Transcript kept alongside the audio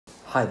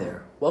Hi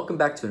there, welcome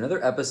back to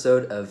another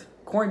episode of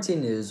Quarantine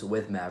News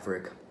with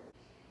Maverick.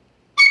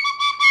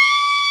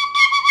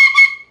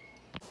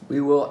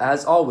 We will,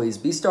 as always,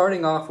 be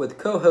starting off with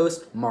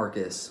co-host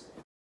Marcus.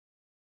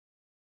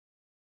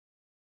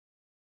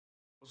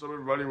 What's up,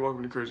 everybody, and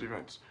welcome to Crazy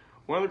Events.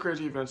 One of the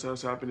crazy events that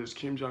has happened is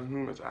Kim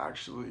Jong-un has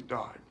actually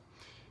died.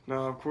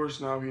 Now, of course,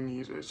 now he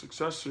needs a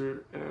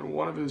successor, and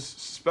one of his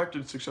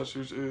suspected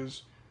successors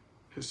is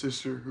his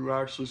sister, who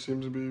actually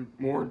seems to be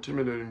more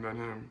intimidating than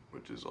him,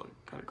 which is, like,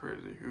 kind of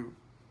crazy. Who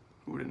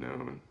would have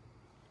known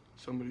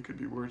somebody could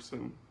be worse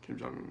than Kim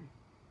Jong-un?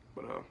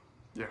 But,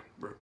 yeah,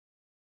 bro.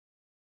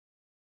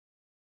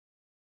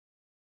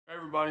 Hey,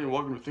 everybody, and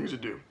welcome to Things to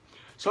Do.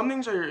 Some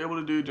things that you're able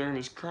to do during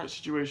this current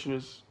situation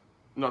is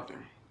nothing.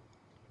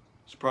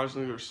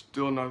 Surprisingly, there's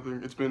still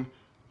nothing. It's been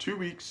 2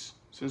 weeks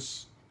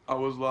since I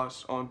was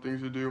last on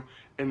Things to Do,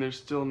 and there's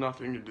still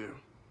nothing to do.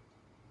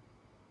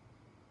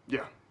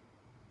 Yeah.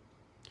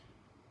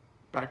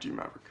 Back to you,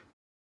 Maverick.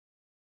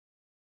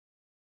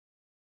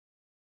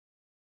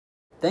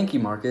 Thank you,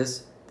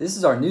 Marcus. This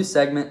is our new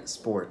segment,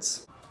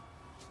 Sports.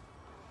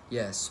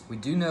 Yes, we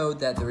do know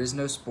that there is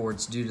no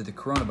sports due to the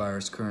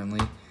coronavirus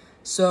currently,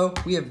 so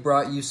we have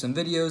brought you some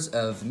videos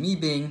of me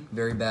being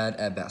very bad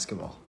at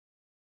basketball.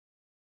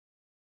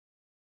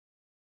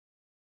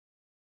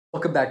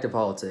 Welcome back to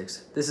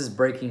politics. This is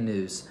breaking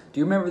news. Do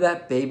you remember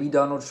that baby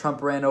Donald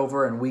Trump ran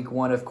over in week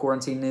 1 of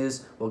Quarantine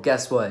News? Well,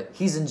 guess what?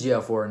 He's in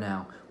jail for it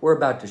now. We're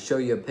about to show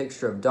you a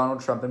picture of Donald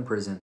Trump in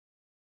prison.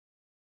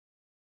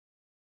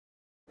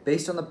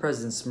 Based on the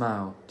president's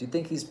smile, do you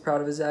think he's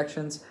proud of his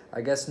actions?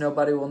 I guess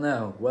nobody will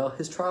know. Well,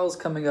 his trial is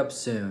coming up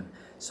soon,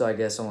 so I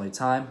guess only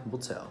time will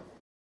tell.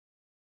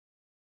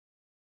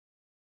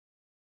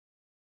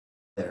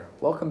 There,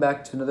 welcome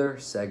back to another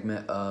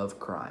segment of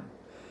crime.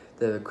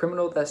 The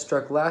criminal that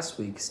struck last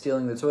week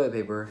stealing the toilet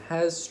paper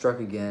has struck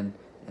again,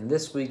 and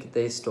this week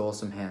they stole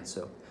some hand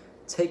soap.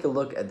 Take a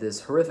look at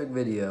this horrific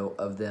video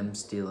of them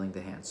stealing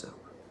the hand soap.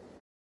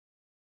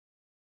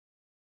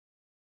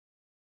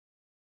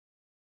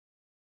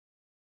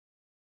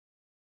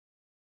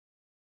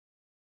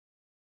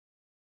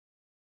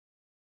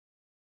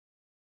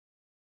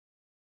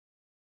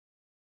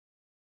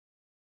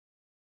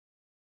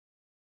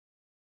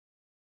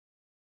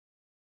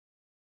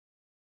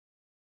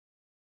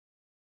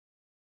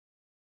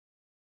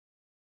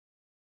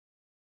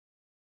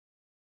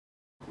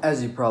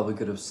 As you probably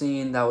could have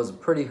seen, that was a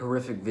pretty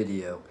horrific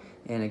video.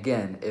 And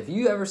again, if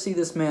you ever see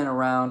this man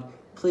around,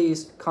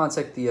 please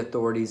contact the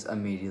authorities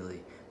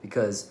immediately,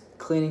 because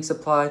cleaning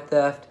supply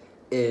theft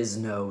is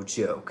no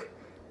joke.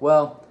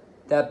 Well,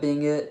 that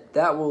being it,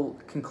 that will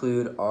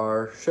conclude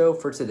our show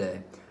for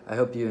today. I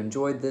hope you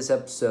enjoyed this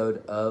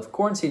episode of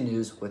Quarantine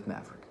News with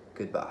Maverick.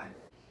 Goodbye.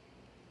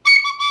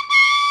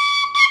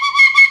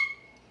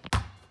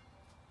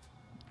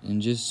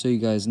 And just so you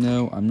guys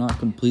know, I'm not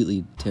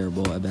completely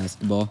terrible at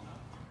basketball.